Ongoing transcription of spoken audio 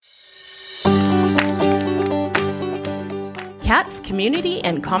Cats, Community,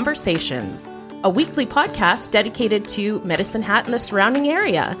 and Conversations, a weekly podcast dedicated to Medicine Hat and the surrounding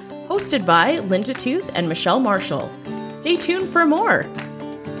area, hosted by Linda Tooth and Michelle Marshall. Stay tuned for more.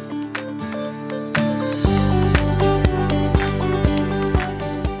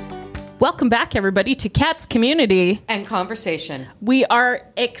 Welcome back, everybody, to Cats, Community, and Conversation. We are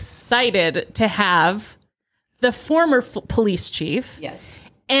excited to have the former police chief. Yes.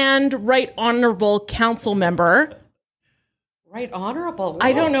 And Right Honorable Council member. Right Honorable.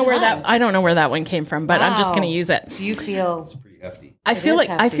 I don't know where that one came from, but wow. I'm just going to use it. Do you feel? It's pretty hefty. I feel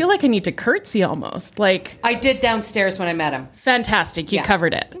like I need to curtsy almost. Like I did downstairs when I met him. Fantastic. You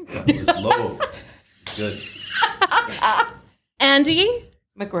covered it. It was low. Good. Andy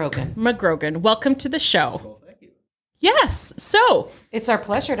McGrogan, welcome to the show. Well, thank you. Yes. So it's our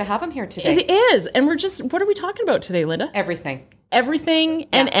pleasure to have him here today. It is. And what are we talking about today, Linda? Everything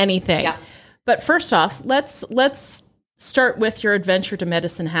and anything. Yeah. But first off, let's start with your adventure to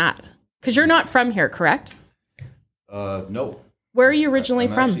Medicine Hat. Because you're not from here, correct? No. Where are you originally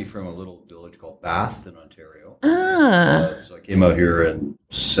from? I'm actually from a little village called Bath in Ontario. So I came out here in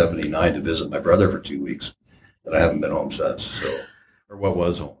 79 to visit my brother for 2 weeks. And I haven't been home since. Or what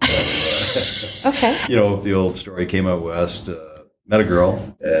was home. Okay. You know, the old story, came out west, met a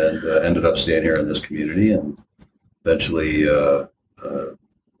girl, and ended up staying here in this community, and eventually,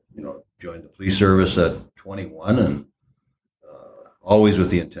 joined the police service at 21, and always with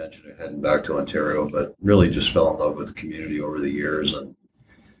the intention of heading back to Ontario, but really just fell in love with the community over the years, and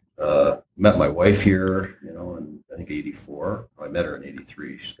met my wife here, in I think 84. I met her in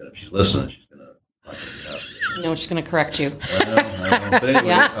 83. If she's listening, she's going to not going to be happy. No, she's going to correct you. I know. But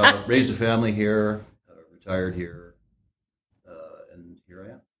anyway, raised a family here, retired here, and here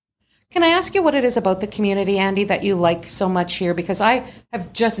I am. Can I ask you what it is about the community, Andy, that you like so much here? Because I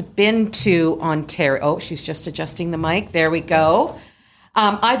have just been to Ontario. Oh, she's just adjusting the mic. There we go.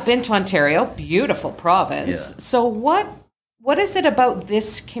 I've been to Ontario, beautiful province. Yeah. So what is it about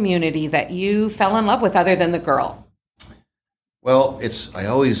this community that you fell in love with other than the girl? Well, I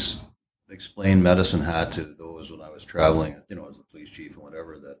always explain Medicine Hat to those when I was traveling, as a police chief and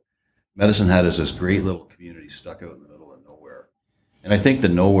whatever, that Medicine Hat is this great little community stuck out in the middle of nowhere. And I think the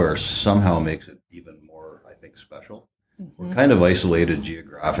nowhere somehow makes it even more, special. Mm-hmm. We're kind of isolated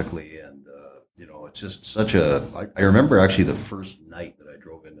geographically, and, it's just such I remember actually the first night that I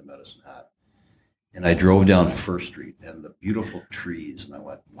drove into Medicine Hat, and I drove down First Street and the beautiful trees, and I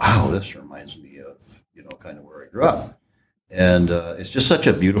went, wow, this reminds me of, kind of where I grew up. And it's just such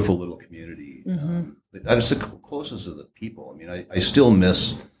a beautiful little community. Mm-hmm. It's the closest of the people. I mean, I still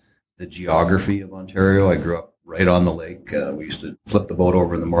miss the geography of Ontario. I grew up right on the lake. We used to flip the boat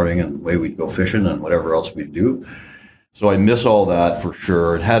over in the morning, and away we'd go fishing and whatever else we'd do. So I miss all that for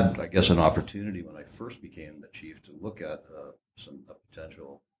sure. It had, I guess, an opportunity when I first became the chief to look at a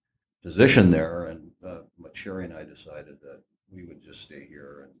potential position there. And Sherry and I decided that we would just stay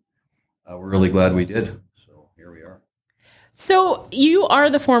here. And we're really glad we did. So here we are. So you are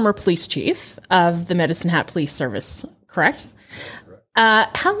the former police chief of the Medicine Hat Police Service, correct?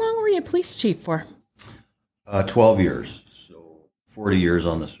 Correct. How long were you police chief for? 12 years. So 40 years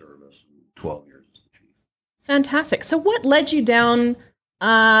on the service, and 12 years as the chief. Fantastic. So what led you down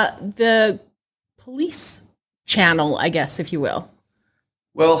the police channel, I guess, if you will?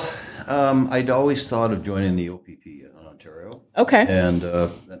 Well, I'd always thought of joining the OPP in Ontario. Okay. And,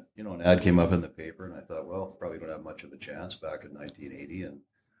 an ad came up in the paper, and I thought, well, probably don't have much of a chance back in 1980. And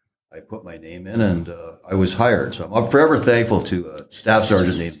I put my name in, and I was hired. So I'm forever thankful to a staff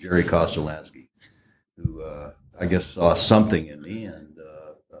sergeant named Jerry Kostolansky, who I guess saw something in me, and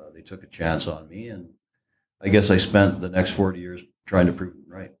they took a chance on me. And I guess I spent the next 40 years trying to prove them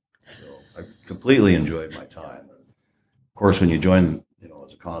right. So I completely enjoyed my time. And of course, when you join,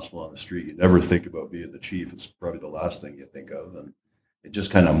 as a constable on the street, you never think about being the chief. It's probably the last thing you think of. And it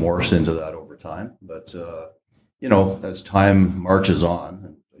just kind of morphs into that over time. But, as time marches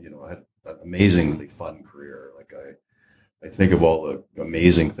on, I had an amazingly fun career. Like I think of all the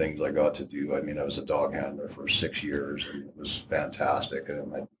amazing things I got to do. I mean, I was a dog handler for 6 years, and it was fantastic.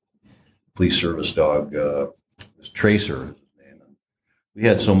 And my police service dog was Tracer, his name. And we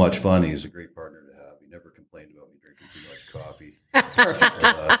had so much fun. He was a great partner to have. He never complained about me drinking too much coffee. Perfect.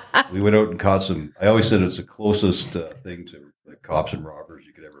 We went out and caught some. I always said it's the closest thing to the cops and robbers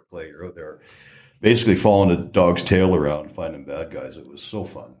you could ever play. You're out there basically following a dog's tail around, finding bad guys. It was so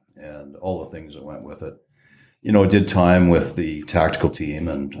fun, and all the things that went with it. Did time with the tactical team,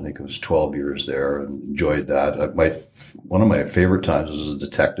 and I think it was 12 years there, and enjoyed that. One of my favorite times was as a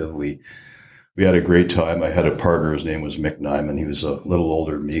detective. We had a great time. I had a partner. His name was Mick Nyman. He was a little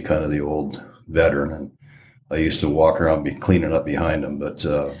older than me, kind of the old veteran, and I used to walk around cleaning up behind them. But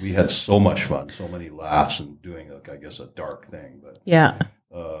we had so much fun, so many laughs, and doing, I guess, a dark thing. But Yeah.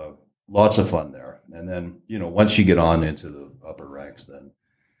 lots of fun there. And then, once you get on into the upper ranks, then,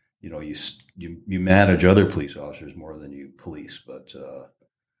 you manage other police officers more than you police. But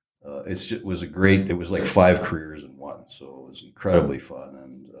it was like 5 careers in one. So it was incredibly fun.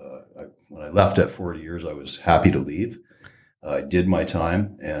 And when I left at 40 years, I was happy to leave. I did my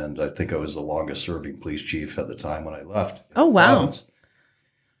time, and I think I was the longest serving police chief at the time when I left. Oh, wow. Province.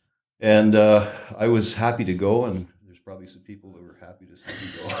 And I was happy to go, and there's probably some people that were happy to see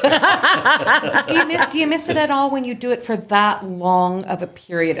me go. Do you miss it at all when you do it for that long of a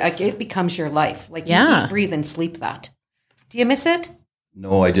period? Like, it becomes your life. Like, you eat, breathe, and sleep that. Do you miss it?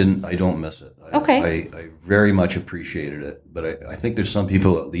 No, I didn't. I don't miss it. Okay. I very much appreciated it, but I think there's some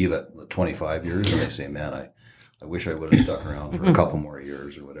people that leave at 25 years and they say, man, I wish I would have stuck around for a couple more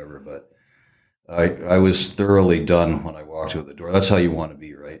years or whatever. But I was thoroughly done when I walked out the door. That's how you want to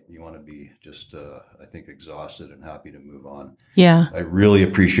be, right? You want to be just, I think, exhausted and happy to move on. Yeah. I really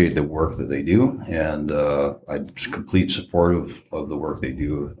appreciate the work that they do, and I'm complete supportive of the work they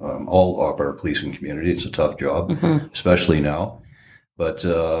do. All of our policing community. It's a tough job, especially now. But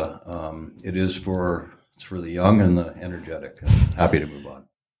it's for the young and the energetic. I'm happy to move on.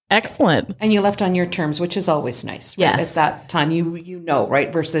 Excellent. And you left on your terms, which is always nice. Right? Yes. At that time,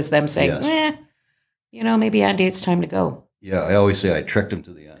 right? Versus them saying, maybe Andy, it's time to go. Yeah, I always say I tricked him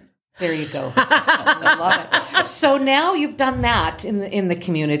to the end. There you go. I love it. So now you've done that in the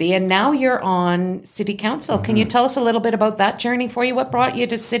community, and now you're on City Council. Can you tell us a little bit about that journey for you? What brought you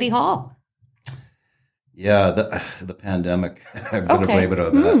to City Hall? Yeah, the pandemic. I'm going to blame it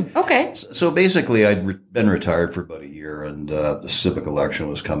on that. Okay. So basically, I'd been retired for about a year, and the civic election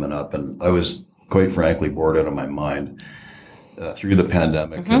was coming up, and I was, quite frankly, bored out of my mind through the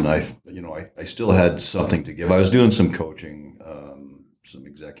pandemic. And I still had something to give. I was doing some coaching, some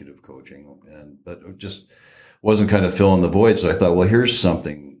executive coaching, but it just wasn't kind of filling the void. So I thought, well, here's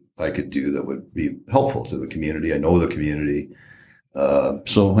something I could do that would be helpful to the community. I know the community. I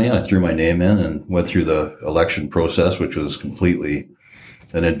threw my name in and went through the election process, which was completely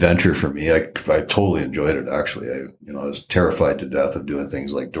an adventure for me. I totally enjoyed it, actually. I was terrified to death of doing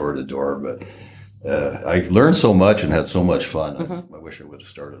things like door to door, but I learned so much and had so much fun. I wish I would have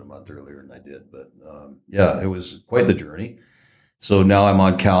started a month earlier than I did, but it was quite the journey. So now I'm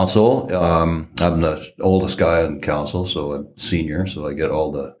on council. I'm the oldest guy on council, so I'm senior, so I get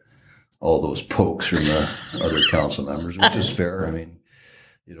all those pokes from the other council members, which is fair. I mean,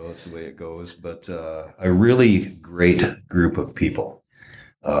 it's the way it goes. But a really great group of people.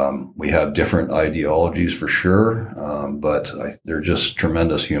 We have different ideologies for sure, but they're just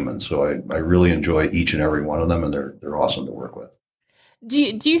tremendous humans. So I really enjoy each and every one of them, and they're awesome to work with.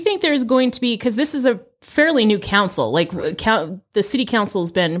 Do you think there's going to be, because this is a fairly new council, like the city council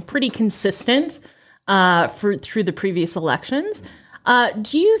has been pretty consistent through the previous elections.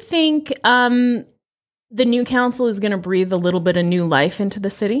 Do you think the new council is going to breathe a little bit of new life into the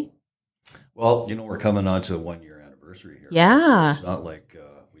city? Well, we're coming on to a 1-year anniversary here. Yeah. So it's not like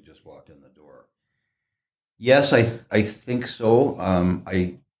we just walked in the door. Yes, I think so.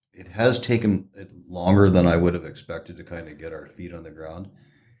 It has taken longer than I would have expected to kind of get our feet on the ground.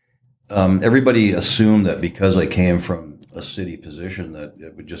 Everybody assumed that because I came from a city position that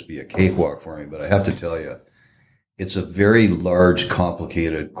it would just be a cakewalk for me. But I have to tell you, it's a very large,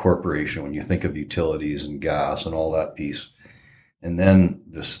 complicated corporation when you think of utilities and gas and all that piece. And then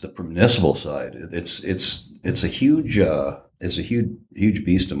the municipal side, it's a huge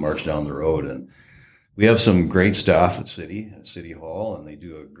beast to march down the road. And we have some great staff at City Hall, and they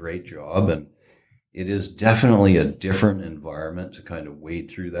do a great job. And it is definitely a different environment to kind of wade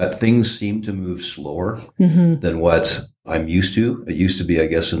through that. Things seem to move slower than what I'm used to. It used to be, I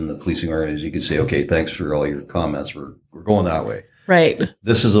guess, in the policing organization, you could say, okay, thanks for all your comments. We're going that way. Right.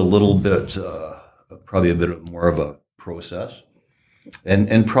 This is a little bit, probably a bit more of a process.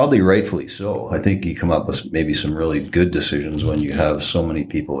 And probably rightfully so. I think you come up with maybe some really good decisions when you have so many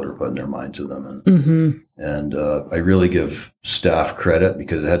people that are putting their mind to them. And I really give staff credit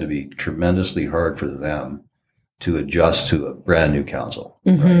because it had to be tremendously hard for them to adjust to a brand new council.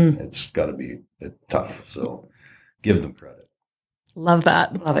 Right? It's got to be tough. So give them credit. Love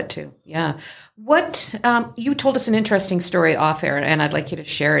that. Love it too. Yeah. What you told us an interesting story off air, and I'd like you to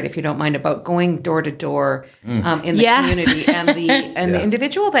share it if you don't mind, about going door to door in the community and the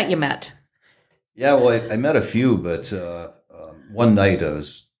individual that you met. Yeah, well, I met a few, but one night I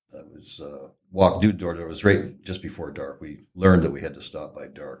was walked door to door. It was right just before dark. We learned that we had to stop by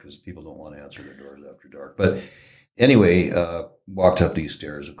dark because people don't want to answer their doors after dark. But anyway, walked up these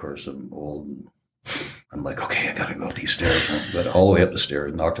stairs. Of course, I'm old and I'm like, okay, I got to go up these stairs. But all the way up the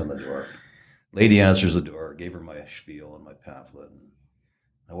stairs, knocked on the door. Lady answers the door, gave her my spiel and my pamphlet. And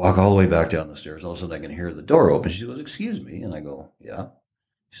I walk all the way back down the stairs. All of a sudden, I can hear the door open. She goes, excuse me. And I go, yeah.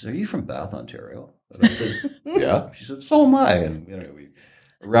 She said, are you from Bath, Ontario? And I said, yeah. She said, so am I. And we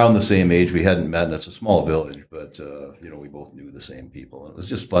around the same age. We hadn't met, and it's a small village, but we both knew the same people. And it was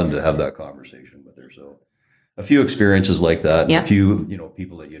just fun to have that conversation with her. So a few experiences like that, and a few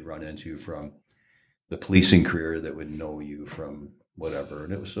people that you'd run into from the policing career that would know you from whatever.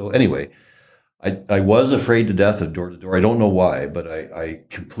 And it was so anyway. I was afraid to death of door to door. I don't know why, but I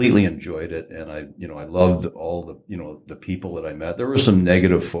completely enjoyed it, and I loved all the people that I met. There were some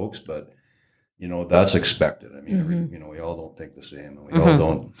negative folks, but that's expected. I mean, we all don't think the same, and we all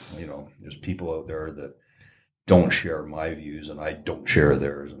don't. There's people out there that don't share my views, and I don't share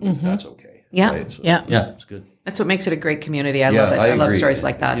theirs, and that's okay. Yeah, right? So, yeah, it's good. That's what makes it a great community. I love it. I love stories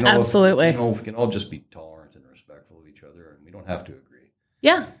like that. Absolutely. If we can all just be tolerant and respectful of each other, and we don't have to agree.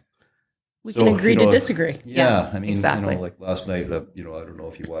 Yeah. We can agree to disagree. Yeah, I mean, exactly. Like last night, I don't know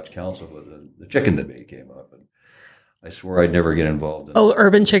if you watched Council, but the chicken debate came up, and I swore I'd never get involved in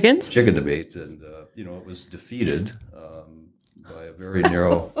urban chickens? Chicken debate, and it was defeated by a very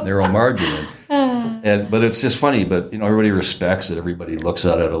narrow margin. But it's just funny. But everybody respects it. Everybody looks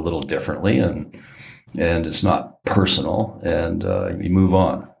at it a little differently, and it's not personal, and you move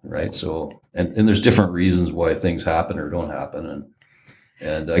on, right? So, and there's different reasons why things happen or don't happen,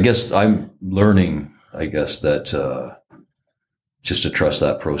 and I guess I'm learning, that just to trust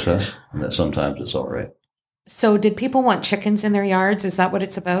that process, and that sometimes it's all right. So did people want chickens in their yards? Is that what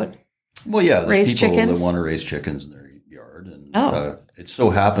it's about? Well, yeah, there's raise people chickens? that want to raise chickens in their yard. And it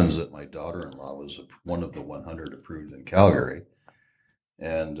so happens that my daughter-in-law was one of the 100 approved in Calgary.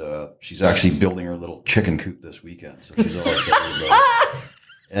 And she's actually building her little chicken coop this weekend. So she's all excited about it.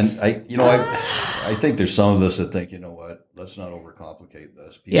 And I think there's some of us that think, let's not overcomplicate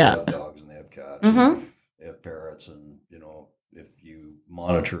this. People have dogs and they have cats, and they have parrots, and if you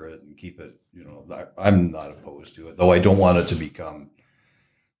monitor it and keep it, I'm not opposed to it, though I don't want it to become,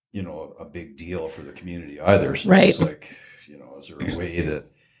 a big deal for the community either. So right. It's like, is there a way that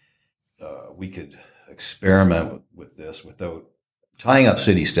we could experiment with this without tying up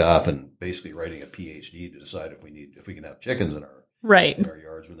city staff and basically writing a PhD to decide if we can have chickens in our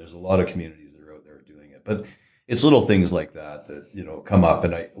yards, when there's a lot of communities that are out there doing it. But it's little things like that come up.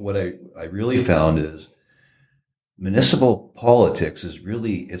 And what I really found is municipal politics is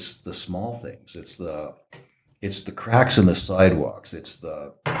really, it's the small things. It's the cracks in the sidewalks. It's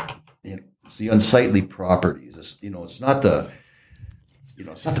the unsightly properties. It's not the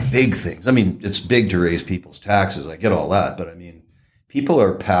big things. I mean, it's big to raise people's taxes. I get all that, but I mean, people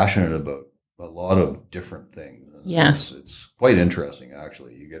are passionate about a lot of different things. Yes. It's quite interesting,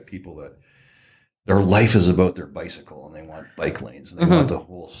 actually. You get people that their life is about their bicycle, and they want bike lanes, and they want the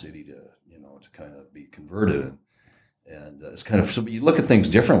whole city to kind of be converted. And it's kind of, so you look at things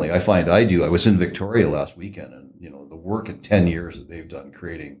differently. I find I do. I was in Victoria last weekend, and the work in 10 years that they've done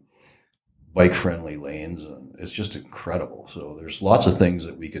creating bike-friendly lanes, and it's just incredible. So there's lots of things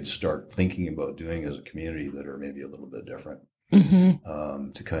that we could start thinking about doing as a community that are maybe a little bit different,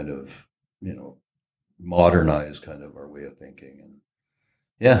 to kind of modernize kind of our way of thinking. And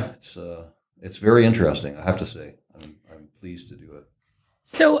yeah, it's very interesting, I have to say. I'm pleased to do it.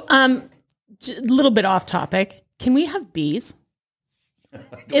 So a little bit off topic. Can we have bees?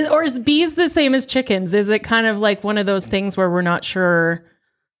 Or is bees the same as chickens? Is it kind of like one of those things where we're not sure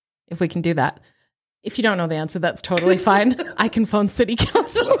if we can do that? If you don't know the answer, that's totally fine. I can phone city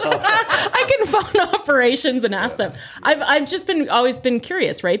council. I can phone operations and ask them. I've just always been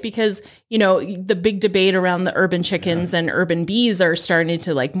curious, right? Because, the big debate around the urban chickens and urban bees are starting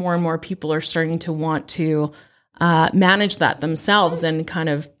to, more and more people are starting to want to manage that themselves and kind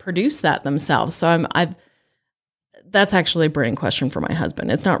of produce that themselves. So that's actually a burning question for my husband.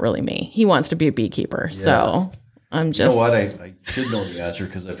 It's not really me. He wants to be a beekeeper. Yeah. So I'm just... You know what? I should know the answer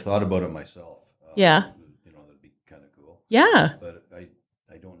because I've thought about it myself. That'd be kind of cool. Yeah. But I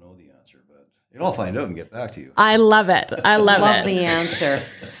don't know the answer, but I'll find out and get back to you. I love it. I love the answer.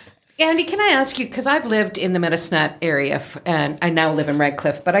 Andy, can I ask you, because I've lived in the Medicine Hat area and I now live in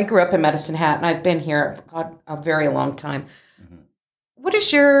Redcliffe, but I grew up in Medicine Hat and I've been here for a very long time. Mm-hmm. What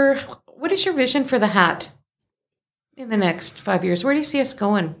is your vision for the Hat in the next 5 years? Where do you see us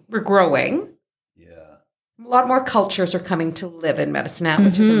going? We're growing. Yeah. A lot more cultures are coming to live in Medicine Hat,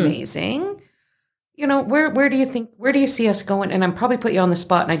 which is amazing. Where do you see us going? And I'm probably put you on the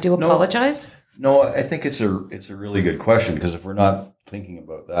spot, and I do apologize. No, I think it's a really good question, because if we're not thinking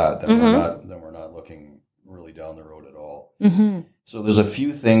about that, then we're not looking really down the road at all. So there's a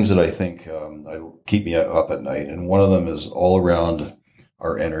few things that I think keep me up at night, and one of them is all around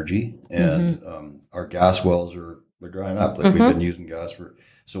our energy, and our gas wells they're drying up. Like we've been using gas for.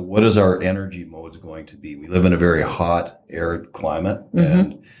 So what is our energy modes going to be? We live in a very hot, arid climate,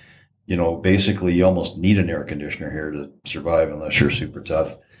 and basically you almost need an air conditioner here to survive unless you're super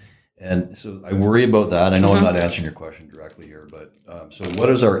tough. And so I worry about that. I know I'm not answering your question directly here, but so what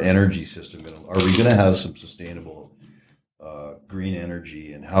is our energy system going to? Are we going to have some sustainable green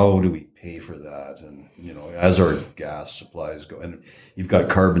energy, and how do we pay for that? And as our gas supplies go, and you've got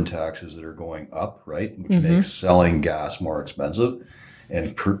carbon taxes that are going up, right, which makes selling gas more expensive,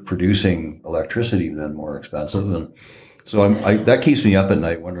 and producing electricity then more expensive. And so that keeps me up at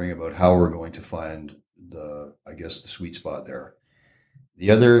night wondering about how we're going to find the sweet spot there. The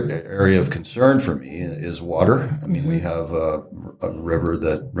other area of concern for me is water. I mean, we have a river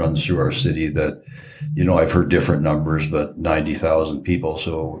that runs through our city that, I've heard different numbers, but 90,000 people.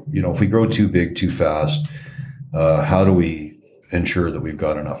 So, if we grow too big, too fast, how do we ensure that we've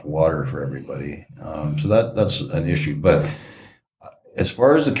got enough water for everybody? So that's an issue. But as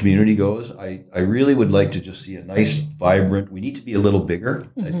far as the community goes, I really would like to just see a nice, vibrant, we need to be a little bigger.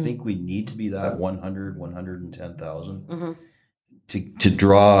 I think we need to be that 110,000. To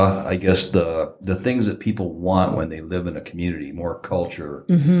draw, I guess, the things that people want when they live in a community, more culture,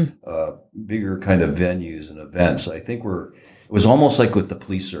 bigger kind of venues and events. I think it was almost like with the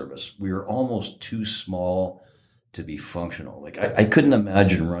police service. We were almost too small to be functional. Like I couldn't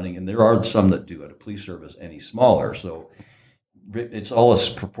imagine running, and there are some that do at a police service any smaller. So it's all a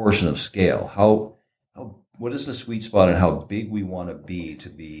proportion of scale. What is the sweet spot and how big we want to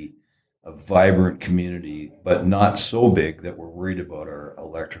be a vibrant community, but not so big that we're worried about our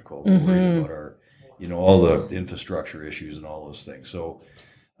electrical, we're worried about our, all the infrastructure issues and all those things. So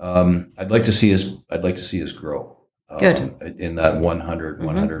I'd like to see us grow in that 100,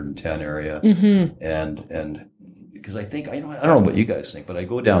 110 area. And because I think, I don't know what you guys think, but I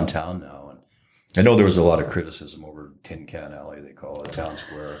go downtown now, and I know there was a lot of criticism over Tin Can Alley, they call it, Town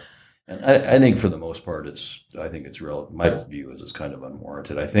Square. And I think for the most part, my view is it's kind of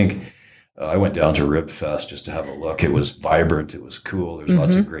unwarranted. I think I went down to Rib Fest just to have a look. It was vibrant. It was cool. There's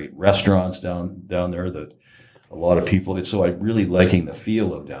lots of great restaurants down there that a lot of people did. So I'm really liking the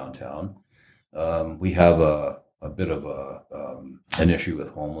feel of downtown. We have a bit of an issue with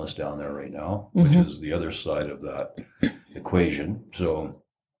homeless down there right now, which is the other side of that equation. So,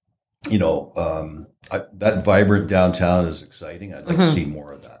 that vibrant downtown is exciting. I'd like to see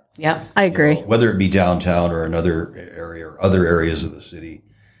more of that. Yeah, I agree. Whether it be downtown or another area or other areas of the city,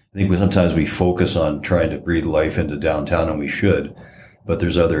 I think sometimes we focus on trying to breathe life into downtown, and we should, but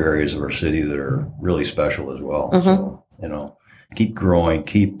there's other areas of our city that are really special as well. So, keep growing,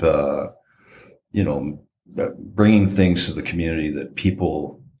 keep, bringing things to the community that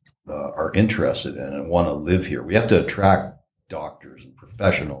people are interested in and want to live here. We have to attract doctors and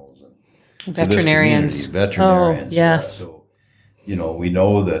professionals and veterinarians. Oh, yes. So, we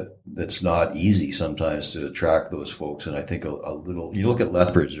know that it's not easy sometimes to attract those folks. And I think a little, you look at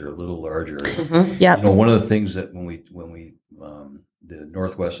Lethbridge, they're a little larger. Yeah. One of the things that when we the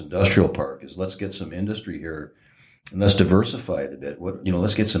Northwest Industrial Park is let's get some industry here and let's diversify it a bit.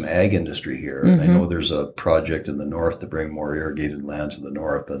 Let's get some ag industry here. And I know there's a project in the north to bring more irrigated land to the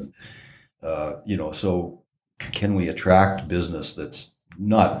north. And, so can we attract business that's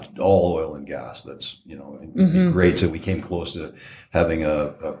not all oil and gas? That's, it'd be great. So we came close to having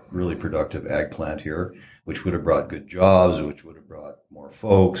a really productive ag plant here, which would have brought good jobs, which would have brought more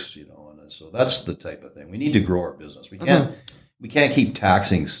folks, and so that's the type of thing. We need to grow our business. We can't keep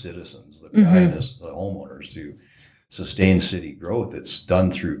taxing citizens, the homeowners, to sustain city growth. It's done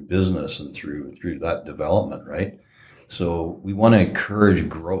through business and through that development, right? So we want to encourage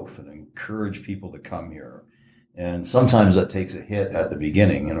growth and encourage people to come here. And sometimes that takes a hit at the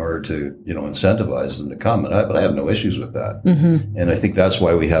beginning in order to, incentivize them to come. But I have no issues with that. And I think that's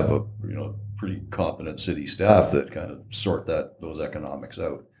why we have a, pretty competent city staff that kind of sort those economics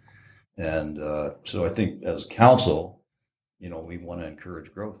out. And so I think as council, we want to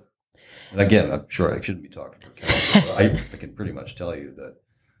encourage growth. And again, I'm sure I shouldn't be talking for council, but I can pretty much tell you that,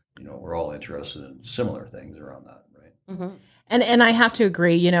 we're all interested in similar things around that, right? And I have to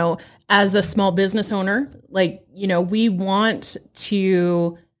agree, as a small business owner, we want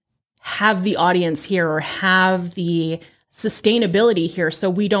to have the audience here or have the sustainability here so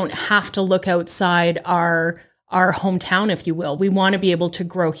we don't have to look outside our hometown, if you will. We want to be able to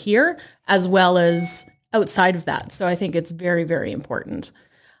grow here as well as outside of that. So I think it's very, very important.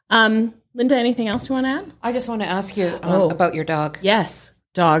 Linda, anything else you want to add? I just want to ask you about your dog. Yes,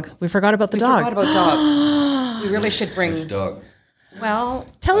 dog. We forgot about the dog. We forgot about dogs. We really should bring. Which dog? Well,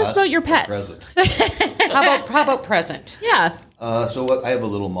 Tell us about your pets. Present. how about present? Yeah. So I have a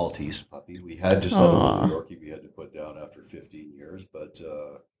little Maltese puppy. We had just had a little Yorkie we had to put down after 15 years, but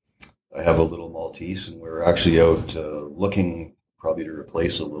I have a little Maltese, and we're actually out looking probably to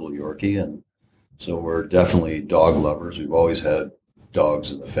replace a little Yorkie, and so we're definitely dog lovers. We've always had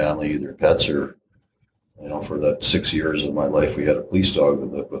dogs in the family, either pets or, for that 6 years of my life, we had a police dog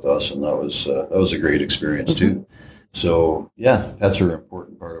that lived with us, and that was a great experience too. So yeah, pets are an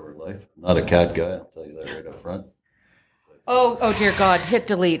important part of our life. I'm not a cat guy, I'll tell you that right up front. Oh dear God! Hit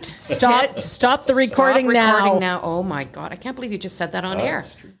delete. Stop the recording now. Oh my God! I can't believe you just said that on air.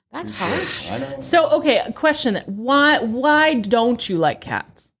 That's true. That's harsh. I know. So, okay, a question. Why don't you like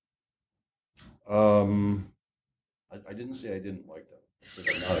cats? I didn't say I didn't like them. I said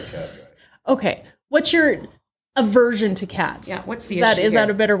I'm not a cat guy. Okay. What's your aversion to cats? Yeah, what's the issue Is here? that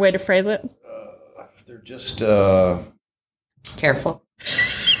a better way to phrase it? They're just Careful.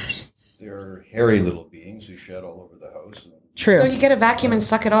 they're hairy little beings who shed all over the house. And, True. So you get a vacuum and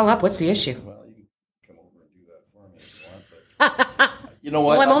suck it all up. What's the issue? well, you can come over and do that for me if you want. But you know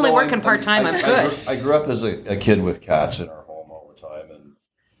what? Well, I'm only No, working part-time. I'm good. I grew up as a kid with cats in our home all the time,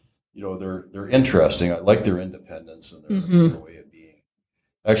 and they're interesting. I like their independence and their way of being.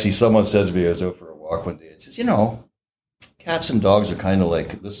 Actually, someone said to me, I was out for a walk one day, and says, cats and dogs are kind of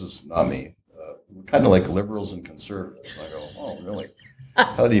like, this is not me, kind of like liberals and conservatives. And I go, oh, really?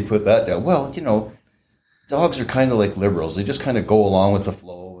 How do you put that down? Well, dogs are kind of like liberals. They just kind of go along with the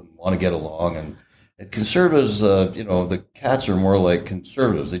flow and want to get along. And conservatives, the cats are more like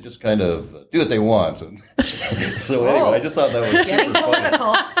conservatives. They just kind of do what they want. And so anyway, I just thought that was Getting super funny.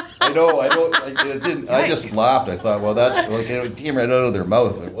 political. I know. It didn't. I just laughed. I thought, well, that's like it came right out of their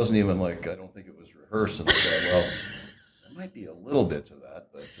mouth. It wasn't even like, I don't think it was rehearsed. And I thought, well, there might be a little bit to that,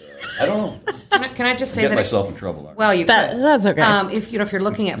 but I don't know. Can I just say Get that? myself in trouble. Aren't I? Well, you could. That's okay. If you're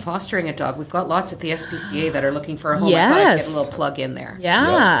looking at fostering a dog, we've got lots at the SPCA that are looking for a home. I've got to get a little plug in there.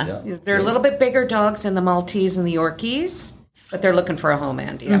 Yeah. They're a little bit bigger dogs than the Maltese and the Yorkies, but they're looking for a home,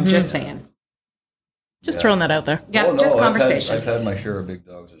 Andy. I'm just saying. Just throwing that out there. Yeah, Oh, no, just conversation. I've had my share of big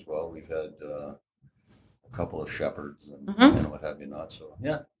dogs as well. We've had a couple of shepherds and what have you not. So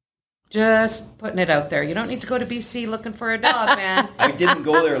yeah. Just putting it out there. You don't need to go to BC looking for a dog, man. I didn't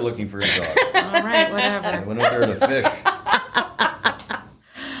go there looking for a dog. All right, I whatever. went out there to fish.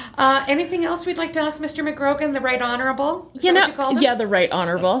 Anything else we'd like to ask Mr. McGrogan, the Right Honorable? Is that what you called him? Yeah, the Right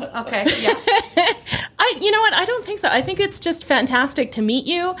Honorable. Okay, yeah. You know what? I don't think so. I think it's just fantastic to meet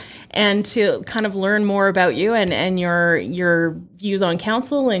you and to kind of learn more about you and your views on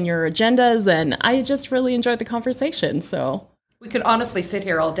council and your agendas. And I just really enjoyed the conversation. So We could honestly sit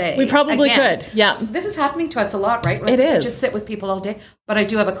here all day. we probably Again, could. Yeah. This is happening to us a lot, right? It we is. just sit with people all day. But I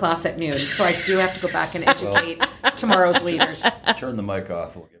do have a class at noon, so I do have to go back and educate tomorrow's leaders. Turn the mic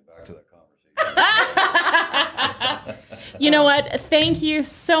off. We'll get back to that conversation. You know what? Thank you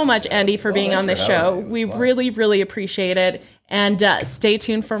so much, Andy, for being thanks on the for having show. me. It was We fun. really, really appreciate it. And stay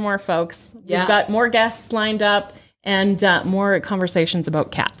tuned for more, folks. Yeah. We've got more guests lined up and more conversations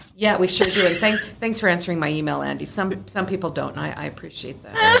about cats. Yeah, we sure do. And thanks for answering my email, Andy. Some people don't. And I appreciate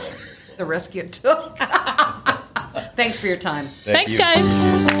that. The risk you took. Thanks for your time. Thank Thanks, you.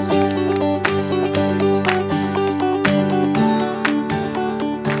 guys.